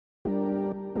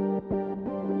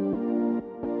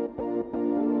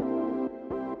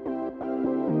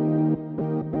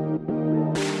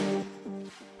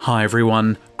Hi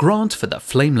everyone, Grant for the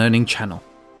Flame Learning channel.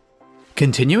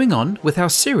 Continuing on with our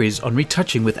series on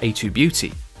retouching with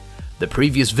A2Beauty, the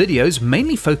previous videos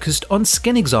mainly focused on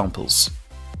skin examples.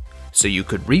 So you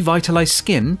could revitalize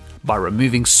skin by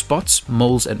removing spots,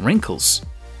 moles and wrinkles,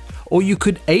 or you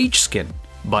could age skin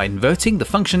by inverting the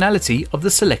functionality of the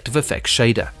SelectiveFX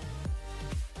shader.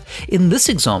 In this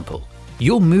example,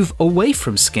 you'll move away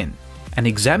from skin and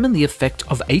examine the effect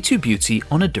of A2Beauty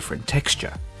on a different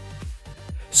texture.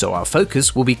 So our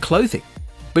focus will be clothing,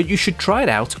 but you should try it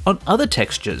out on other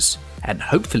textures and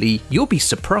hopefully you'll be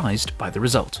surprised by the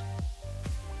result.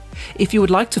 If you would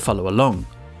like to follow along,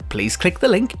 please click the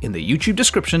link in the YouTube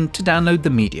description to download the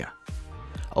media.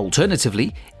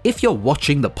 Alternatively, if you're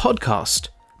watching the podcast,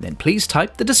 then please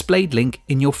type the displayed link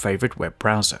in your favorite web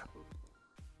browser.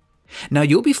 Now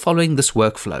you'll be following this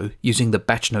workflow using the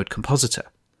batch node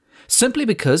compositor, simply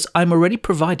because I'm already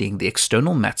providing the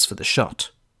external mats for the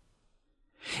shot.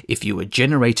 If you were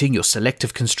generating your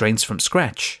selective constraints from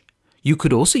scratch, you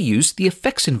could also use the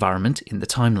effects environment in the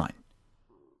timeline.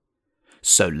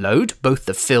 So load both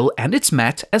the fill and its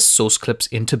mat as source clips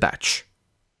into batch.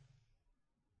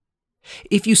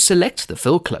 If you select the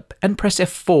fill clip and press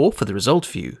F4 for the result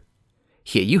view,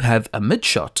 here you have a mid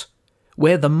shot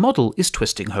where the model is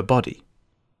twisting her body.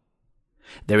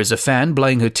 There is a fan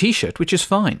blowing her t-shirt, which is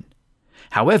fine.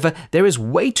 However, there is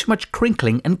way too much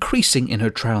crinkling and creasing in her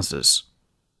trousers.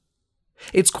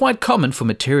 It's quite common for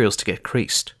materials to get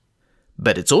creased,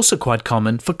 but it's also quite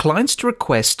common for clients to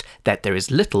request that there is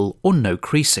little or no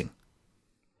creasing.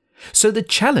 So the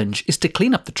challenge is to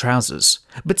clean up the trousers,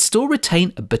 but still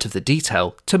retain a bit of the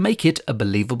detail to make it a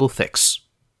believable fix.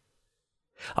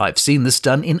 I've seen this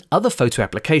done in other photo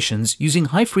applications using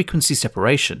high-frequency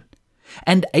separation,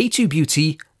 and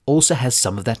A2Beauty also has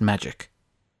some of that magic.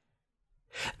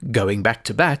 Going back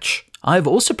to batch, I've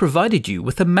also provided you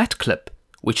with a matte clip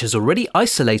which has already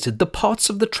isolated the parts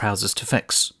of the trousers to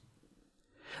fix.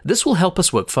 This will help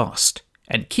us work fast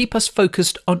and keep us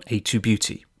focused on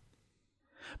A2Beauty.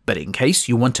 But in case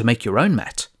you want to make your own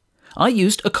matte, I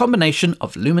used a combination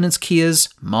of luminance keyers,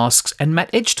 masks and matte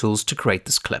edge tools to create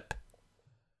this clip.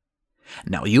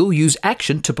 Now you'll use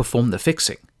Action to perform the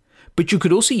fixing, but you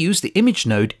could also use the image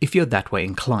node if you're that way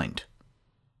inclined.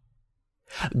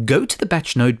 Go to the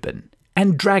batch node bin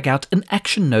and drag out an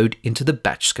Action node into the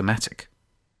batch schematic.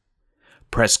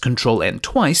 Press Ctrl-N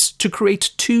twice to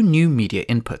create two new media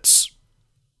inputs.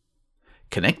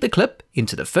 Connect the clip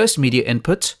into the first media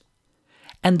input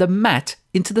and the matte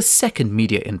into the second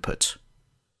media input.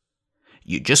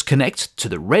 You just connect to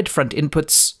the red front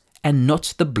inputs and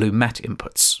not the blue matte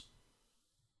inputs.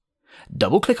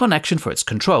 Double-click on Action for its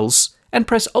controls and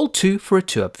press Alt-2 for a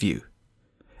 2-up view.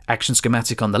 Action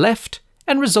schematic on the left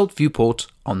and result viewport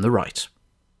on the right.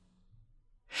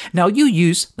 Now you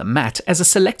use the matte as a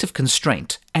selective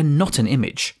constraint and not an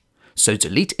image, so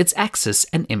delete its axis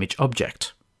and image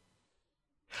object.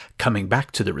 Coming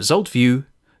back to the result view,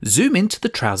 zoom into the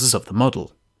trousers of the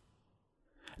model.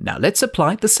 Now let's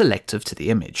apply the selective to the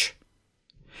image.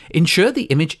 Ensure the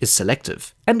image is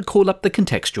selective and call up the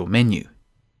contextual menu.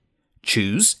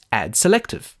 Choose Add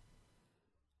Selective.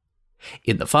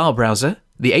 In the file browser,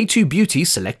 the A2Beauty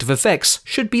SelectiveFX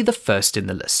should be the first in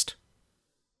the list.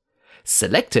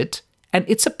 Select it and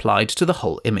it's applied to the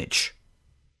whole image.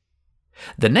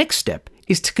 The next step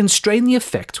is to constrain the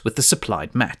effect with the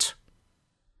supplied matte.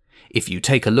 If you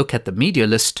take a look at the media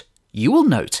list, you will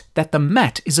note that the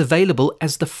matte is available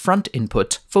as the front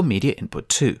input for media input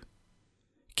 2.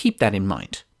 Keep that in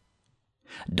mind.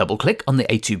 Double-click on the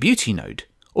A2Beauty node,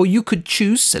 or you could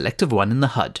choose Selective 1 in the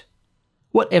HUD,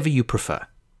 whatever you prefer.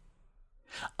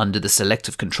 Under the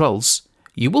selective controls,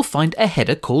 you will find a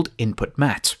header called Input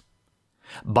Matte.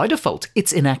 By default,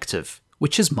 it's inactive,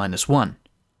 which is -1.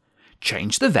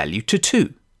 Change the value to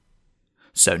 2.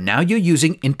 So now you're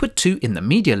using input 2 in the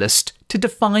media list to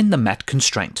define the matte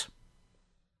constraint.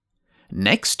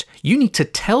 Next, you need to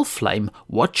tell Flame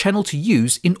what channel to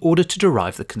use in order to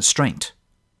derive the constraint.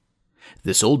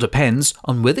 This all depends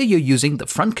on whether you're using the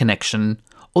front connection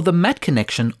or the matte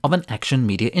connection of an Action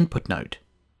media input node.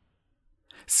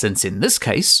 Since in this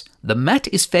case, the matte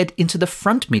is fed into the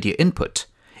front media input,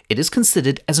 it is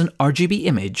considered as an RGB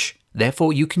image,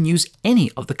 therefore you can use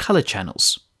any of the color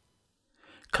channels.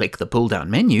 Click the pull-down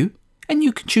menu and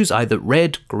you can choose either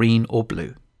red, green or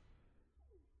blue.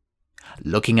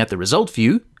 Looking at the result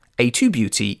view,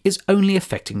 A2Beauty is only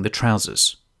affecting the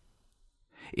trousers.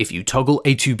 If you toggle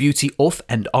A2Beauty off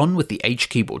and on with the H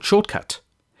keyboard shortcut,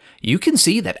 you can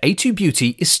see that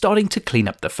A2Beauty is starting to clean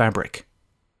up the fabric.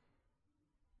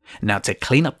 Now to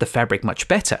clean up the fabric much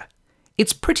better,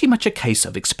 it's pretty much a case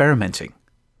of experimenting.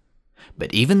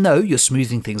 But even though you're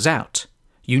smoothing things out,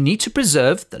 you need to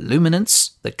preserve the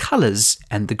luminance, the colours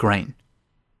and the grain.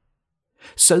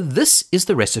 So this is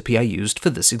the recipe I used for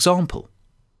this example.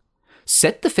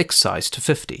 Set the fix size to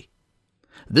 50.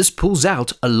 This pulls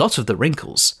out a lot of the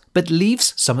wrinkles, but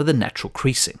leaves some of the natural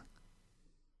creasing.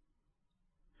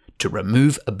 To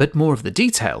remove a bit more of the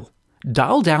detail,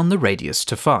 dial down the radius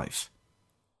to 5.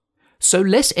 So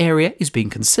less area is being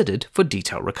considered for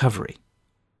detail recovery.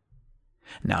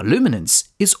 Now luminance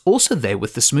is also there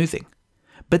with the smoothing,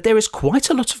 but there is quite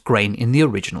a lot of grain in the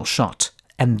original shot,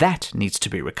 and that needs to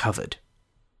be recovered.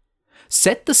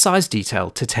 Set the size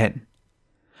detail to 10.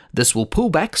 This will pull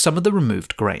back some of the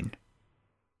removed grain.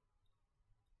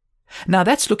 Now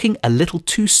that's looking a little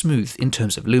too smooth in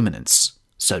terms of luminance,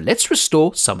 so let's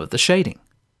restore some of the shading.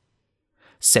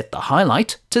 Set the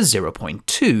highlight to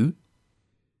 0.2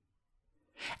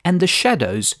 and the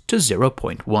shadows to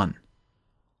 0.1.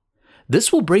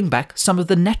 This will bring back some of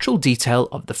the natural detail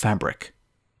of the fabric.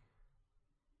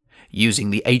 Using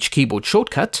the H keyboard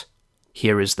shortcut,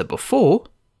 here is the before,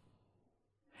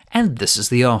 and this is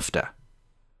the after.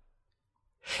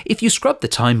 If you scrub the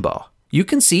time bar, you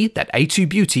can see that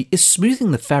A2Beauty is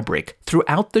smoothing the fabric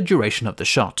throughout the duration of the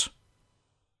shot.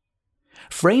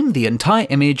 Frame the entire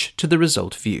image to the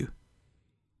result view.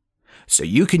 So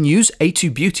you can use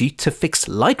A2Beauty to fix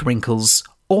light wrinkles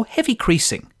or heavy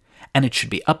creasing, and it should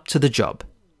be up to the job.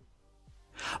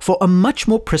 For a much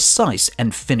more precise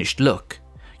and finished look,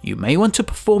 you may want to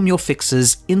perform your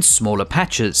fixes in smaller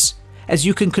patches, as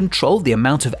you can control the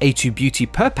amount of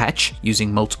A2Beauty per patch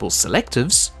using multiple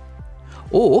selectives,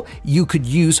 or you could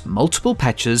use multiple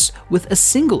patches with a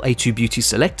single A2Beauty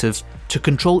selective to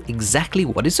control exactly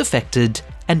what is affected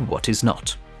and what is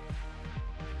not.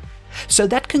 So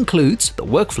that concludes the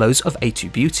workflows of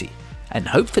A2Beauty, and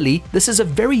hopefully this is a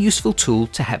very useful tool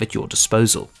to have at your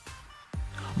disposal.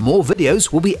 More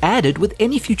videos will be added with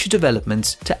any future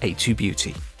developments to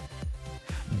A2Beauty.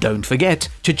 Don't forget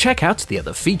to check out the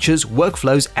other features,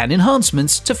 workflows and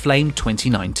enhancements to Flame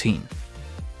 2019.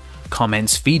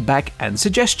 Comments, feedback and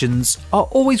suggestions are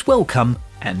always welcome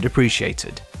and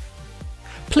appreciated.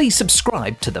 Please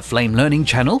subscribe to the Flame Learning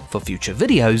channel for future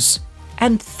videos,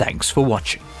 and thanks for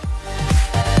watching.